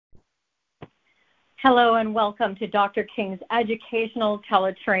Hello and welcome to Dr. King's Educational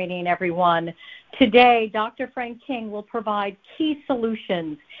Teletraining, everyone. Today, Dr. Frank King will provide key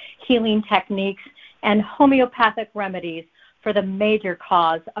solutions, healing techniques, and homeopathic remedies for the major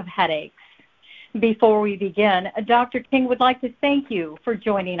cause of headaches. Before we begin, Dr. King would like to thank you for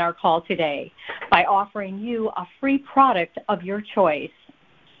joining our call today by offering you a free product of your choice.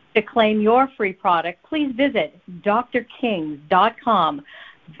 To claim your free product, please visit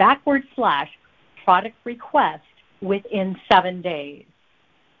drkings.com/product request within 7 days.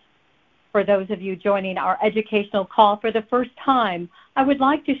 For those of you joining our educational call for the first time, I would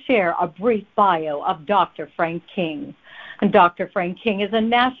like to share a brief bio of Dr. Frank King. Dr. Frank King is a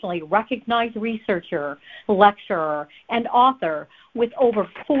nationally recognized researcher, lecturer, and author with over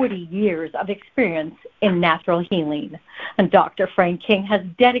 40 years of experience in natural healing. And Dr. Frank King has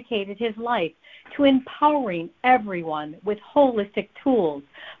dedicated his life to empowering everyone with holistic tools,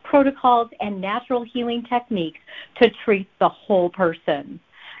 protocols, and natural healing techniques to treat the whole person.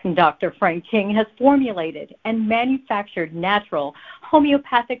 Dr. Frank King has formulated and manufactured natural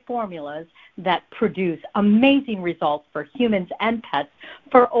homeopathic formulas that produce amazing results for humans and pets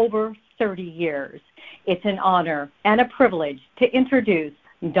for over 30 years. It's an honor and a privilege to introduce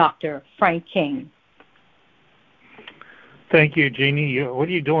Dr. Frank King. Thank you, Jeannie. What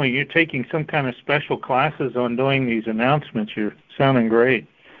are you doing? You're taking some kind of special classes on doing these announcements. You're sounding great.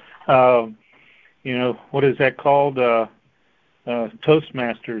 What is that called?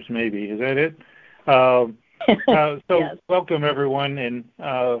 Toastmasters, maybe. Is that it? Yes. Welcome, everyone. And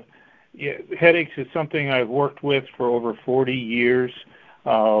headaches is something I've worked with for over 40 years.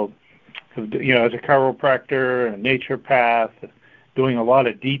 As a chiropractor, a naturopath, doing a lot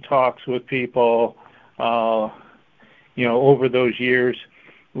of detox with people. Over those years,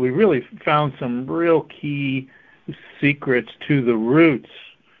 we really found some real key secrets to the roots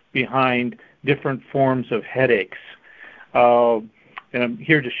behind different forms of headaches. And I'm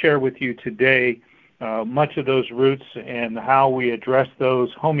here to share with you today much of those roots and how we address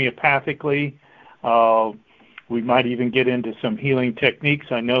those homeopathically. We might even get into some healing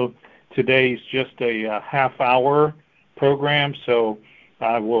techniques. I know today's just a half-hour program, so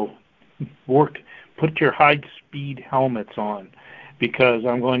I will put your high-speed helmets on because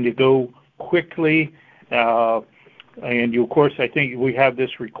I'm going to go quickly. And of course, I think we have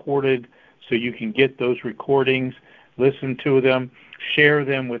this recorded so you can get those recordings, listen to them, share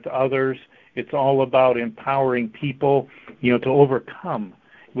them with others. It's all about empowering people, to overcome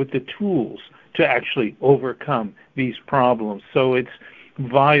with the tools to actually overcome these problems. So it's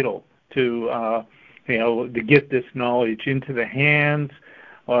vital to get this knowledge into the hands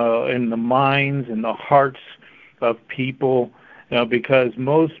and the minds and the hearts of people, because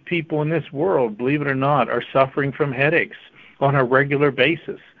most people in this world, believe it or not, are suffering from headaches on a regular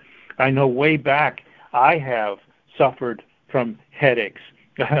basis. I know way back I have suffered from headaches.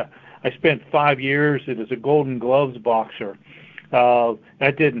 I spent 5 years as a Golden Gloves boxer.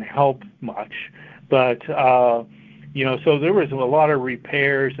 That didn't help much. But, so there was a lot of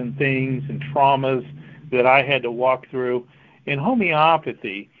repairs and things and traumas that I had to walk through. And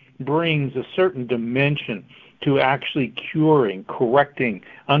homeopathy brings a certain dimension to actually curing, correcting,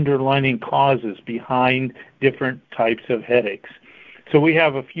 underlying causes behind different types of headaches. So we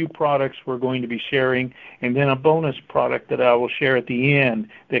have a few products we're going to be sharing, and then a bonus product that I will share at the end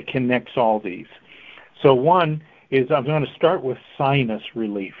that connects all these. So one is I'm going to start with sinus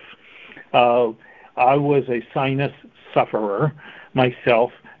relief. I was a sinus sufferer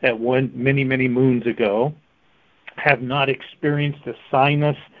myself many, many moons ago. Have not experienced a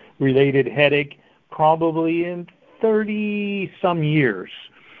sinus-related headache probably in 30-some years.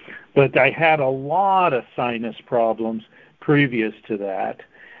 But I had a lot of sinus problems previous to that.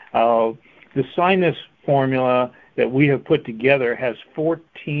 The sinus formula that we have put together has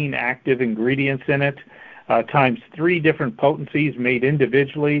 14 active ingredients in it, times 3 different potencies made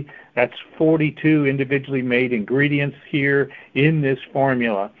individually. That's 42 individually made ingredients here in this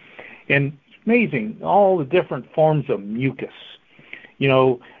formula. And it's amazing, all the different forms of mucus.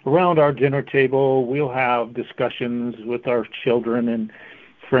 Around our dinner table, we'll have discussions with our children and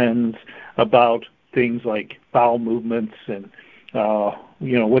friends about things like bowel movements and what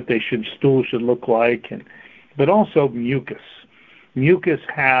stool should look like, but also mucus. Mucus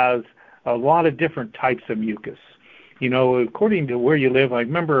has a lot of different types of mucus. According to where you live, I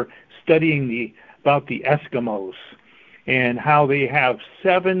remember studying about the Eskimos and how they have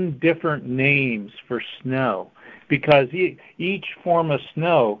 7 different names for snow, because each form of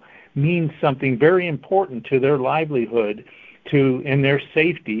snow means something very important to their livelihood, and their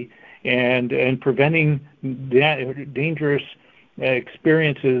safety, and preventing dangerous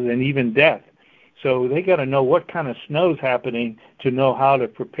experiences and even death. So they got to know what kind of snow's happening to know how to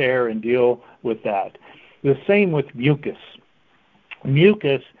prepare and deal with that. The same with mucus.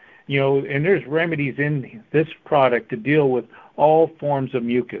 Mucus, and there's remedies in this product to deal with all forms of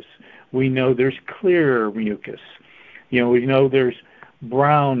mucus. We know there's clear mucus. We know there's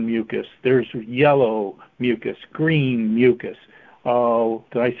brown mucus. There's yellow mucus, green mucus.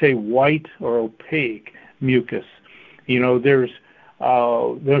 Did I say white or opaque mucus? There's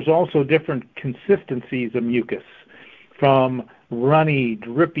also different consistencies of mucus, from runny,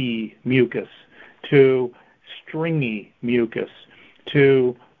 drippy mucus to stringy mucus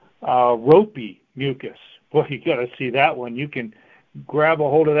to ropey mucus. Well, you got to see that one. You can grab a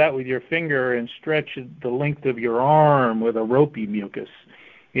hold of that with your finger and stretch the length of your arm with a ropey mucus.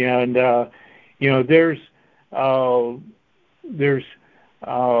 And there's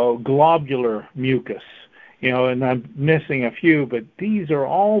globular mucus. And I'm missing a few, but these are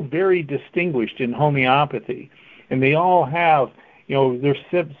all very distinguished in homeopathy, and they all have their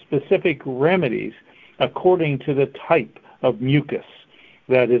specific remedies according to the type of mucus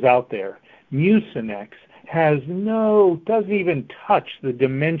that is out there. Mucinex doesn't even touch the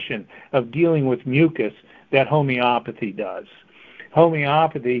dimension of dealing with mucus that homeopathy does.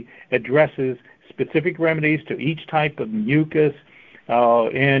 Homeopathy addresses specific remedies to each type of mucus,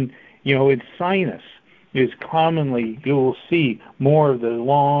 and in sinus is commonly, you will see more of the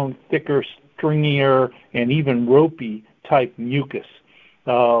long, thicker, stringier, and even ropey type mucus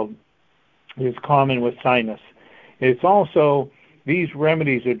is common with sinus. It's also, these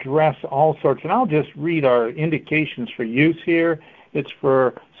remedies address all sorts, and I'll just read our indications for use here. It's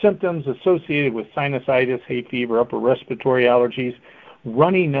for symptoms associated with sinusitis, hay fever, upper respiratory allergies,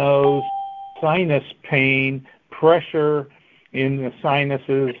 runny nose, sinus pain, pressure in the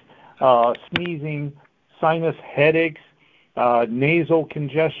sinuses, sneezing, sinus headaches, nasal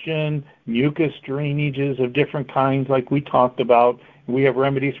congestion, mucus drainages of different kinds like we talked about. We have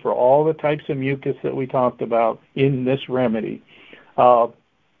remedies for all the types of mucus that we talked about in this remedy.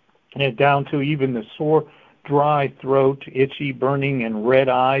 And down to even the sore, dry throat, itchy, burning, and red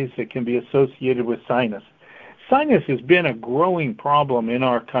eyes that can be associated with sinus. Sinus has been a growing problem in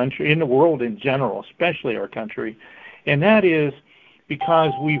our country, in the world in general, especially our country, and that is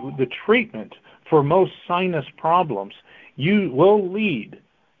because the treatment for most sinus problems will lead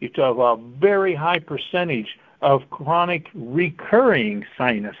to a very high percentage of chronic recurring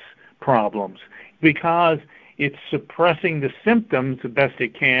sinus problems, because it's suppressing the symptoms the best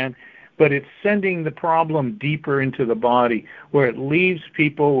it can, but it's sending the problem deeper into the body, where it leaves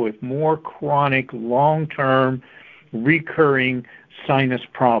people with more chronic, long-term, recurring sinus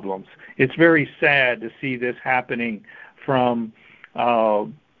problems. It's very sad to see this happening from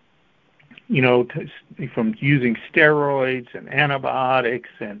from using steroids and antibiotics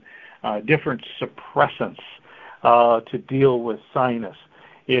and different suppressants to deal with sinus.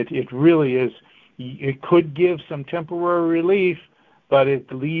 It really is. It could give some temporary relief, but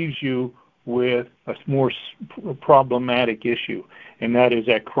it leaves you with a more problematic issue, and that is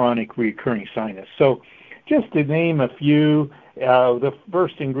that chronic recurring sinus. So just to name a few, the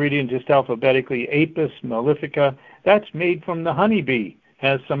first ingredient, just alphabetically, Apis mellifica, that's made from the honeybee.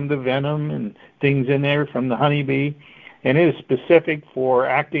 Has some of the venom and things in there from the honeybee, and it is specific for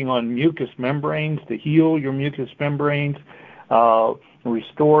acting on mucous membranes to heal your mucous membranes,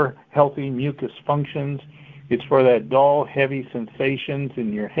 restore healthy mucus functions. It's for that dull, heavy sensations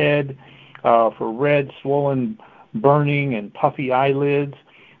in your head, for red, swollen, burning, and puffy eyelids,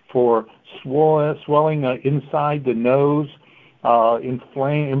 for swelling inside the nose,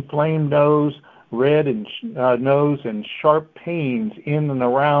 inflamed nose, red and nose, and sharp pains in and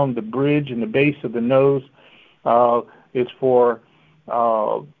around the bridge and the base of the nose. It's for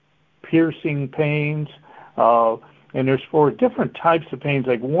piercing pains, and there's for different types of pains.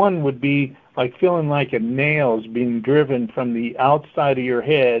 Like one would be like feeling like a nail is being driven from the outside of your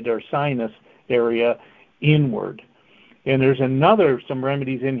head or sinus area inward. And there's some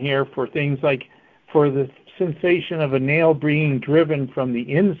remedies in here for things like for the sensation of a nail being driven from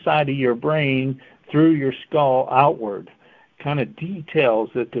the inside of your brain through your skull outward. Kind of details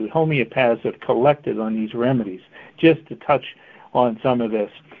that the homeopaths have collected on these remedies, just to touch on some of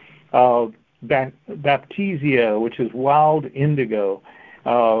this. Baptisia, which is wild indigo.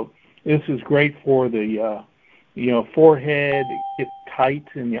 This is great for the forehead, get tight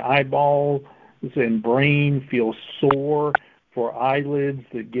in the eyeballs and brain, feels sore, for eyelids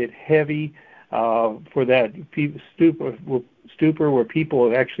that get heavy, for that stupor where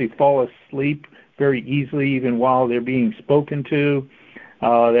people actually fall asleep very easily even while they're being spoken to,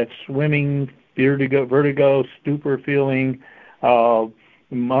 that swimming, vertigo, stupor feeling,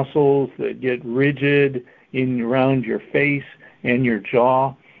 muscles that get rigid in around your face and your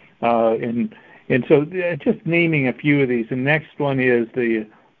jaw. And so just naming a few of these. The next one is the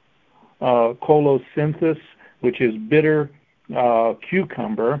colocynthis, which is bitter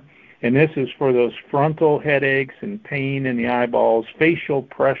cucumber. And this is for those frontal headaches and pain in the eyeballs, facial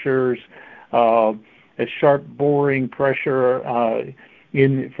pressures, a sharp boring pressure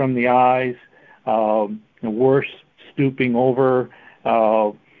from the eyes, worse stooping over.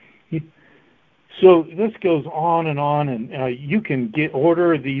 So this goes on, and you can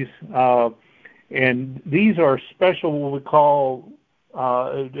order these, and these are special, what we call,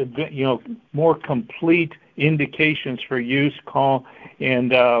 more complete indications for use.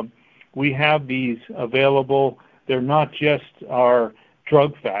 We have these available. They're not just our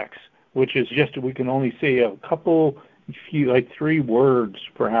drug facts, which is just we can only say a few, like 3 words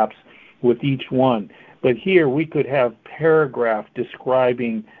perhaps with each one. But here we could have paragraph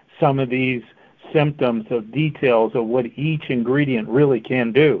describing some of these symptoms of details of what each ingredient really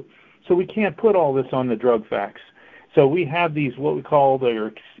can do. So we can't put all this on the drug facts. So we have these, what we call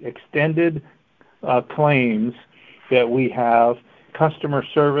their extended claims that we have. Customer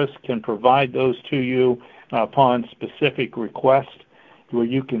service can provide those to you upon specific request, where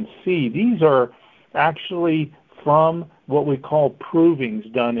you can see these are actually from what we call provings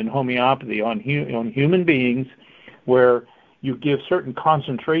done in homeopathy on human beings, where you give certain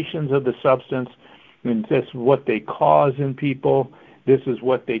concentrations of the substance, and this is what they cause in people. This is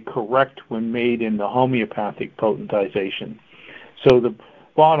what they correct when made in the homeopathic potentization. So the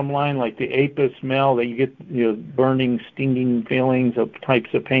bottom line, like the apis mel, that you get burning, stinging feelings of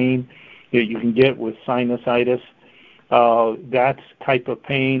types of pain that you can get with sinusitis. That type of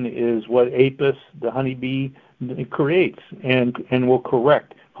pain is what apis, the honeybee, creates and will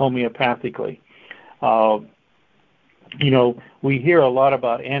correct homeopathically. We hear a lot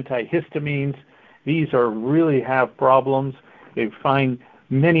about antihistamines. These really have problems. They find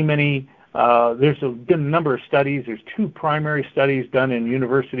many. There's been a number of studies. There's 2 primary studies done in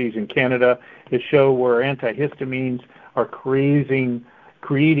universities in Canada that show where antihistamines are creating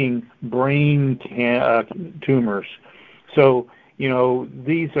brain tumors. So,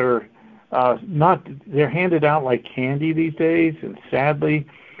 these are they're handed out like candy these days, and sadly,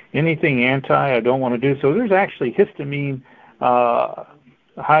 anything I don't want to do. So there's actually histamine,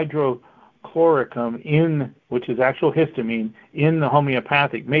 hydrochloricum which is actual histamine, in the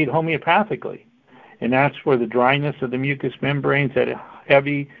homeopathic, made homeopathically. And that's for the dryness of the mucous membranes, that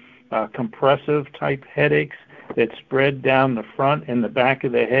heavy, compressive type headaches that spread down the front and the back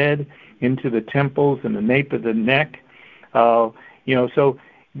of the head into the temples and the nape of the neck. So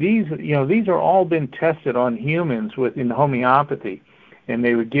these are all been tested on humans in homeopathy. And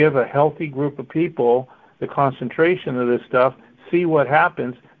they would give a healthy group of people the concentration of this stuff, see what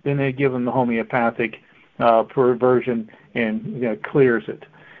happens, then they give them the homeopathic version, and clears it.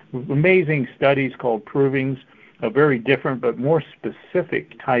 Amazing studies called provings, a very different but more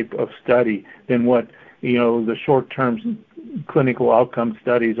specific type of study than what the short-term clinical outcome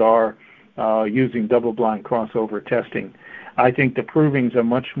studies are using double-blind crossover testing. I think the provings are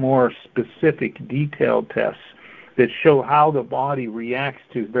much more specific, detailed tests that show how the body reacts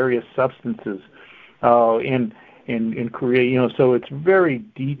to various substances and create, so it's very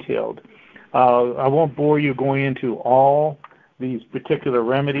detailed. I won't bore you going into all these particular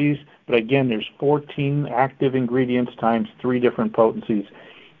remedies, but again, there's 14 active ingredients times 3 different potencies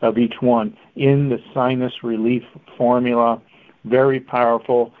of each one in the sinus relief formula. Very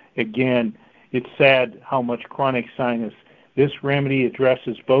powerful. Again, it's sad how much chronic sinus. This remedy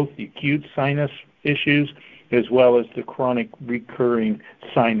addresses both the acute sinus issues as well as the chronic recurring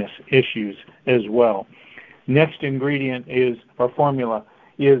sinus issues as well. Next ingredient formula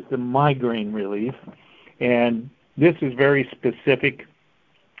is the migraine relief, and this is very specific.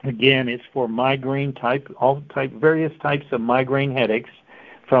 Again, it's for migraine various types of migraine headaches,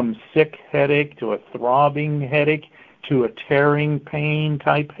 from sick headache to a throbbing headache to a tearing pain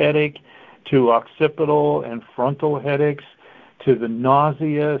type headache to occipital and frontal headaches to the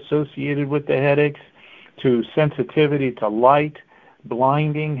nausea associated with the headaches to sensitivity to light,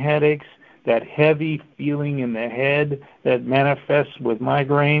 blinding headaches, that heavy feeling in the head that manifests with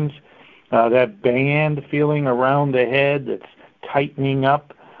migraines, that band feeling around the head that's tightening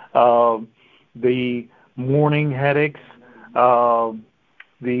up, the morning headaches,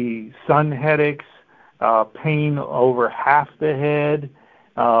 the sun headaches, pain over half the head.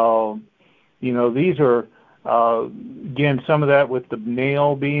 These are, again, some of that with the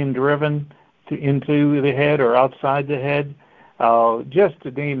nail being driven into the head or outside the head, just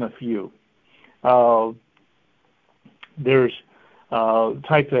to name a few. There's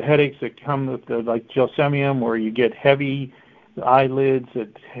types of headaches that come with like gelsemium, where you get heavy eyelids, a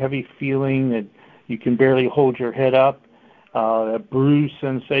heavy feeling that you can barely hold your head up, a bruise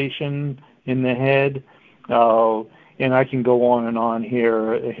sensation in the head, and I can go on and on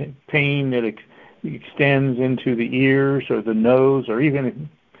here. Pain that extends into the ears or the nose, or even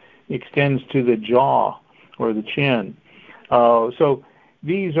extends to the jaw or the chin. So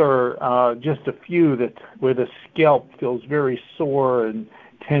these are just a few where the scalp feels very sore and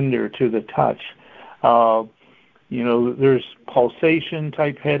tender to the touch. There's pulsation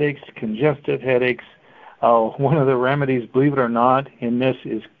type headaches, congestive headaches. One of the remedies, believe it or not, in this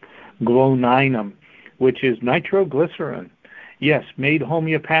is Gloninum, which is nitroglycerin. Yes, made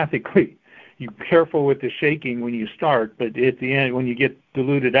homeopathically. You're careful with the shaking when you start, but at the end, when you get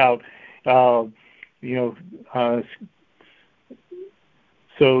diluted out, so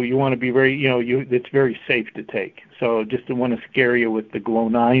you want to be very, it's very safe to take. So just don't want to scare you with the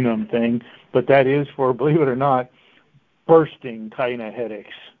Gloninum thing, but that is for, believe it or not, bursting kind of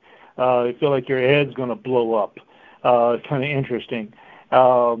headaches. You feel like your head's going to blow up. It's kind of interesting.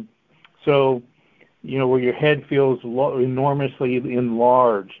 So, where your head feels enormously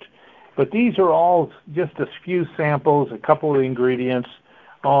enlarged. But these are all just a few samples, a couple of ingredients.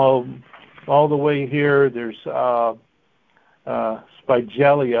 All the way here, there's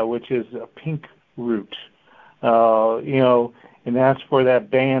Spigelia, which is a pink root, and that's for that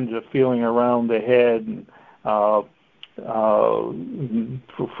band of feeling around the head, and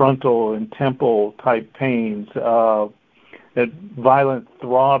frontal and temple type pains, that violent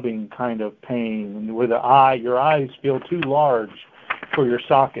throbbing kind of pain, where your eyes feel too large for your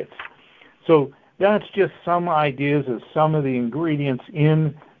sockets. So that's just some ideas of some of the ingredients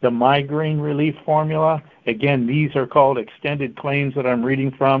in the migraine relief formula. Again, these are called extended claims that I'm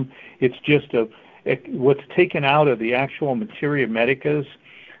reading from. It's just what's taken out of the actual materia medicas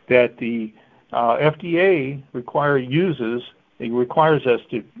that the FDA it requires us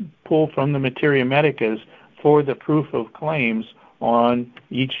to pull from the materia medicas for the proof of claims on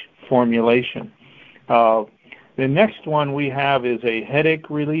each formulation. The next one we have is a headache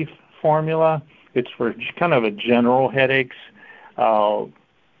relief formula. It's for kind of a general headaches.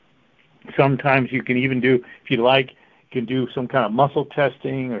 Sometimes you can even do, if you like, you can do some kind of muscle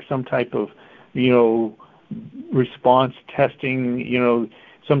testing or some type of, response testing.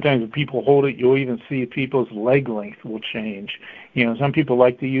 Sometimes when people hold it, you'll even see people's leg length will change. Some people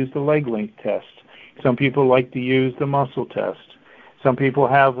like to use the leg length test. Some people like to use the muscle test. Some people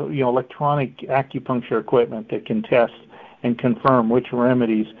have, electronic acupuncture equipment that can test and confirm which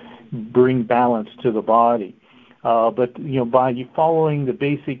remedies bring balance to the body. But by following the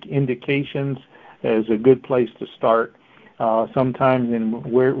basic indications is a good place to start. Sometimes in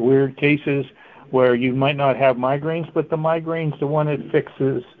weird cases where you might not have migraines, but the migraine's the one that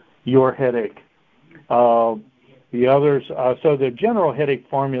fixes your headache. The others, so the general headache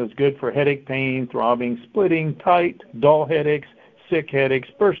formula is good for headache pain, throbbing, splitting, tight, dull headaches, sick headaches,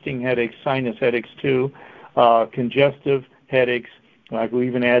 bursting headaches, sinus headaches too, congestive headaches. I will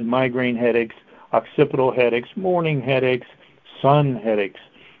even add migraine headaches, occipital headaches, morning headaches, sun headaches,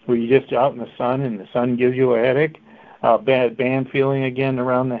 where you're just out in the sun and the sun gives you a headache, bad band feeling again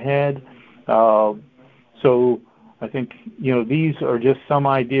around the head. So I think, these are just some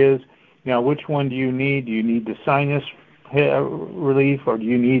ideas. Now, which one do you need? Do you need the sinus relief, or do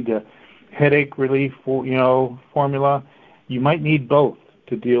you need the headache relief, formula? You might need both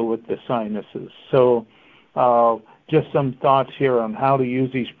to deal with the sinuses. So just some thoughts here on how to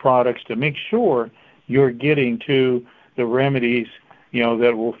use these products to make sure you're getting to the remedies,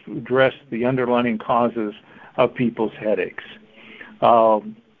 that will address the underlying causes of people's headaches.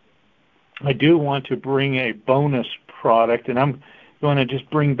 I do want to bring a bonus product, and I'm going to just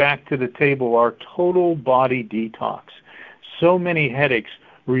bring back to the table our total body detox. So many headaches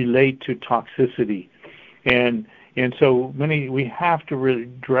relate to toxicity, and so we have to really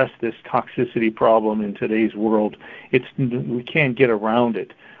address this toxicity problem in today's world. We can't get around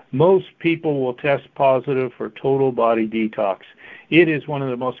it. Most people will test positive for total body detox. It is one of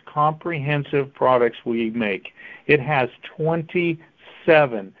the most comprehensive products we make. It has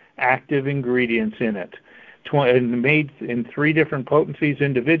 27 active ingredients in it, made in 3 different potencies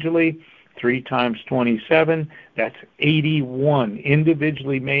individually. 3 times 27, that's 81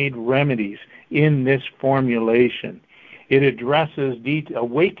 individually made remedies in this formulation. It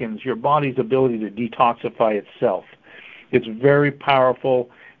awakens your body's ability to detoxify itself. It's very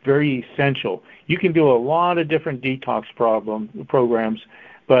powerful, very essential. You can do a lot of different detox programs,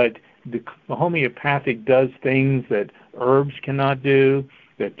 but the homeopathic does things that herbs cannot do,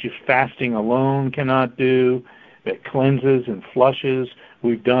 that just fasting alone cannot do. that cleanses and flushes.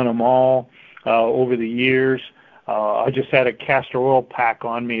 We've done them all over the years. I just had a castor oil pack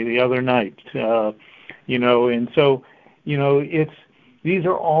on me the other night, and so, these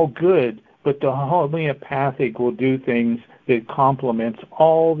are all good, but the homeopathic will do things that complements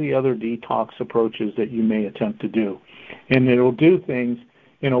all the other detox approaches that you may attempt to do. And it'll do things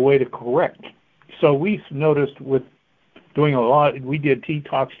in a way to correct. So we've noticed with doing a lot, we did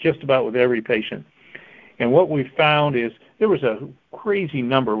detox just about with every patient. And what we found is there was a crazy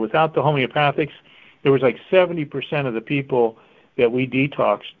number. Without the homeopathics, there was like 70% of the people that we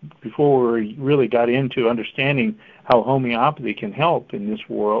detoxed before we really got into understanding how homeopathy can help in this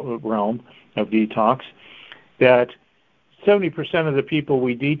realm of detox, that 70% of the people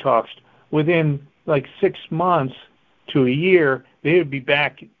we detoxed, within like 6 months to a year, they would be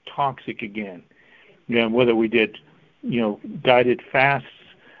back toxic again. Whether we did, guided fasts,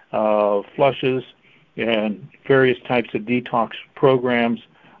 flushes, and various types of detox programs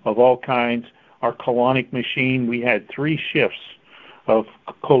of all kinds. Our colonic machine, we had 3 shifts of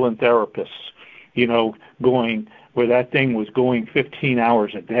colon therapists, going where that thing was going 15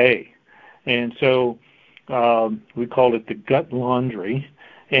 hours a day. And so we called it the gut laundry.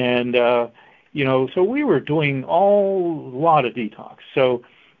 And, so we were doing a lot of detox. So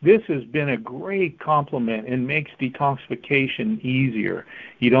this has been a great complement and makes detoxification easier.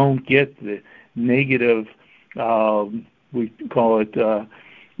 You don't get the negative, we call it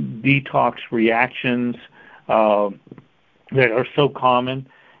detox reactions that are so common,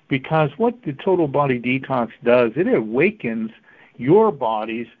 because what the total body detox does, it awakens your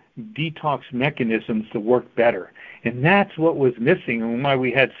body's detox mechanisms to work better. And that's what was missing, and why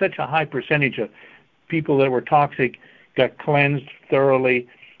we had such a high percentage of people that were toxic got cleansed thoroughly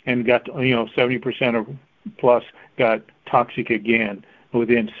and got, 70% or plus got toxic again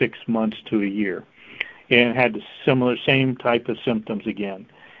within 6 months to a year, and had the same type of symptoms again.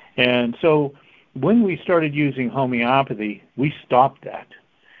 And so when we started using homeopathy, we stopped that.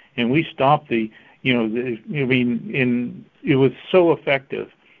 And we stopped it was so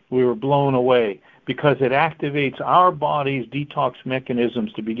effective. We were blown away because it activates our body's detox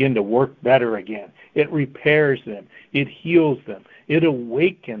mechanisms to begin to work better again. It repairs them. It heals them. It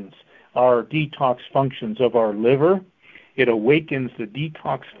awakens our detox functions of our liver. It awakens the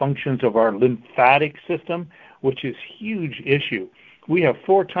detox functions of our lymphatic system, which is a huge issue. We have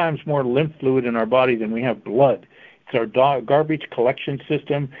 4 times more lymph fluid in our body than we have blood. It's our garbage collection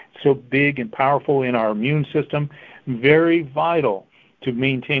system, so big and powerful in our immune system, very vital to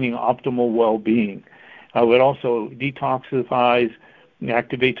maintaining optimal well-being. It also detoxifies and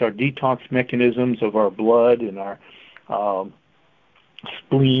activates our detox mechanisms of our blood and our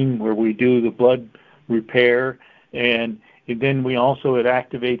spleen, where we do the blood repair, and then it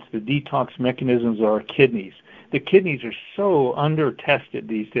activates the detox mechanisms of our kidneys. The kidneys are so under-tested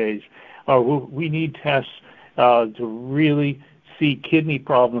these days. We need tests to really see kidney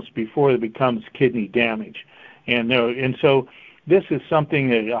problems before it becomes kidney damage. And so this is something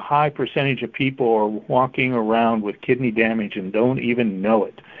that a high percentage of people are walking around with kidney damage and don't even know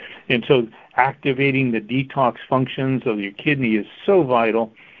it. And so activating the detox functions of your kidney is so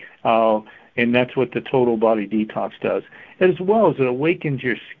vital, and that's what the total body detox does. As well as it awakens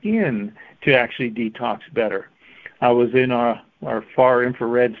your skin to actually detox better. I was in our far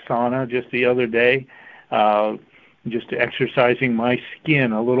infrared sauna just the other day, just exercising my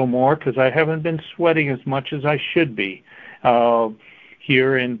skin a little more because I haven't been sweating as much as I should be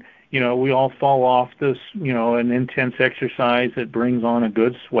here. And, we all fall off this, an intense exercise that brings on a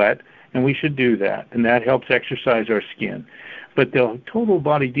good sweat, and we should do that. And that helps exercise our skin. But the total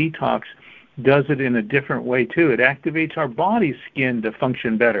body detox does it in a different way too. It activates our body's skin to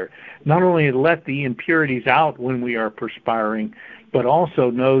function better. Not only let the impurities out when we are perspiring, but also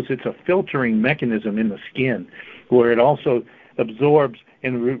knows it's a filtering mechanism in the skin, where it also absorbs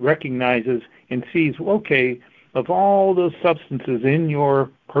and recognizes and sees, okay, of all those substances in your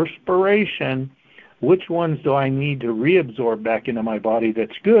perspiration, which ones do I need to reabsorb back into my body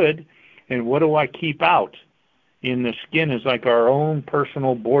that's good, and what do I keep out? In the skin is like our own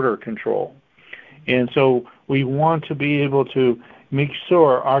personal border control. And so we want to be able to make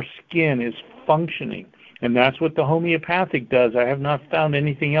sure our skin is functioning. And that's what the homeopathic does. I have not found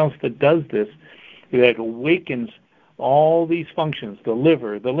anything else that does this, that awakens all these functions, the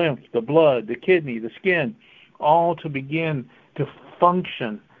liver, the lymph, the blood, the kidney, the skin, all to begin to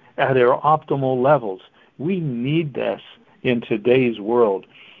function at their optimal levels. We need this in today's world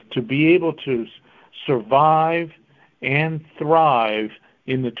to be able to survive and thrive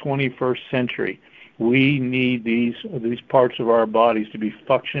in the 21st century. We need these parts of our bodies to be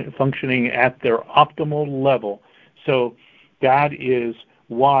functioning at their optimal level So that is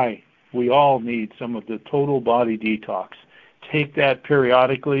why we all need some of the total body detox. Take that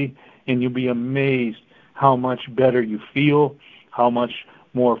periodically, and you'll be amazed how much better you feel, how much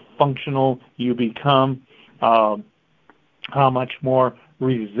more functional you become, how much more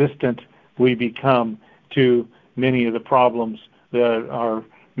resistant we become to many of the problems that are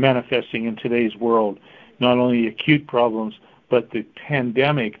manifesting in today's world. Not only acute problems, but the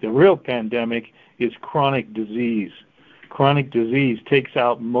pandemic, the real pandemic, is chronic disease. Chronic disease takes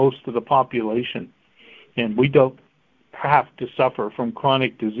out most of the population, and we don't have to suffer from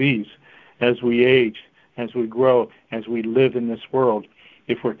chronic disease as we age, as we grow, as we live in this world,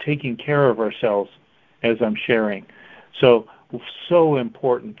 if we're taking care of ourselves, as I'm sharing. So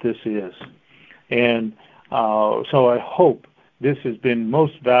important this is. And so I hope this has been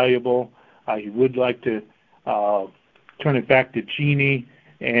most valuable. I would like to turn it back to Jeannie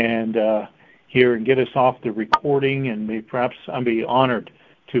and here and get us off the recording, and perhaps I'd be honored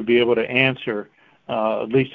to be able to answer at least